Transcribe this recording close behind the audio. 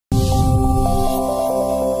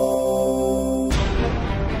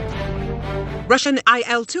Russian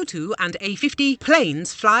Il-22 and A-50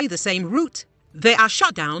 planes fly the same route. They are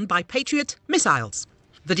shot down by Patriot missiles.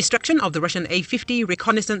 The destruction of the Russian A-50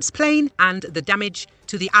 reconnaissance plane and the damage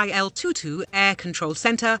to the Il-22 air control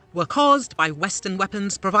center were caused by Western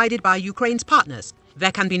weapons provided by Ukraine's partners.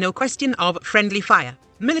 There can be no question of friendly fire.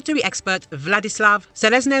 Military expert Vladislav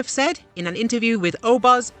Seleznev said in an interview with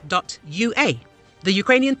oboz.ua. The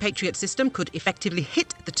Ukrainian Patriot system could effectively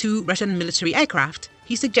hit the two Russian military aircraft,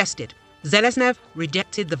 he suggested. Seleznev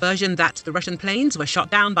rejected the version that the Russian planes were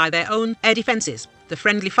shot down by their own air defenses. The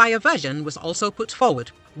friendly fire version was also put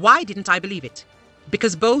forward. Why didn't I believe it?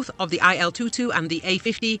 Because both of the Il-22 and the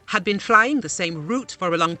A-50 had been flying the same route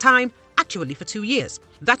for a long time, actually for 2 years.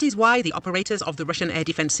 That is why the operators of the Russian air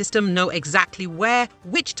defense system know exactly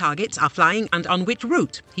which targets are flying and on which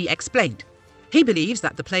route, he explained. He believes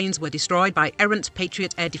that the planes were destroyed by errant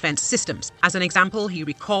Patriot air defense systems. As an example, he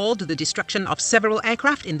recalled the destruction of several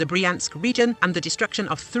aircraft in the Bryansk region and the destruction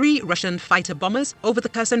of 3 Russian fighter bombers over the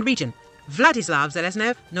Kherson region. Vladislav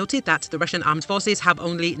Seleznev noted that the Russian armed forces have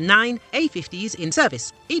only 9 A-50s in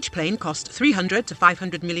service. Each plane cost $300 to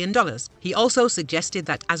 $500 million. He also suggested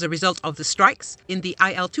that as a result of the strikes in the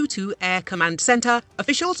Il-22 Air Command Center,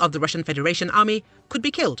 officials of the Russian Federation Army could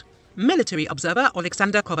be killed. Military observer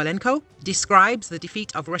Alexander Kovalenko describes the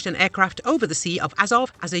defeat of Russian aircraft over the Sea of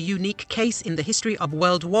Azov as a unique case in the history of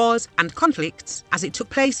world wars and conflicts as it took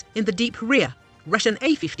place in the deep rear. Russian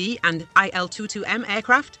A-50 and Il-22M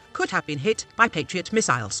aircraft could have been hit by Patriot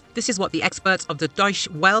missiles. This is what the experts of the Deutsche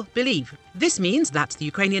Welle believe. This means that the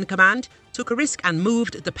Ukrainian command took a risk and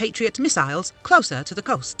moved the Patriot missiles closer to the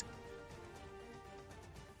coast.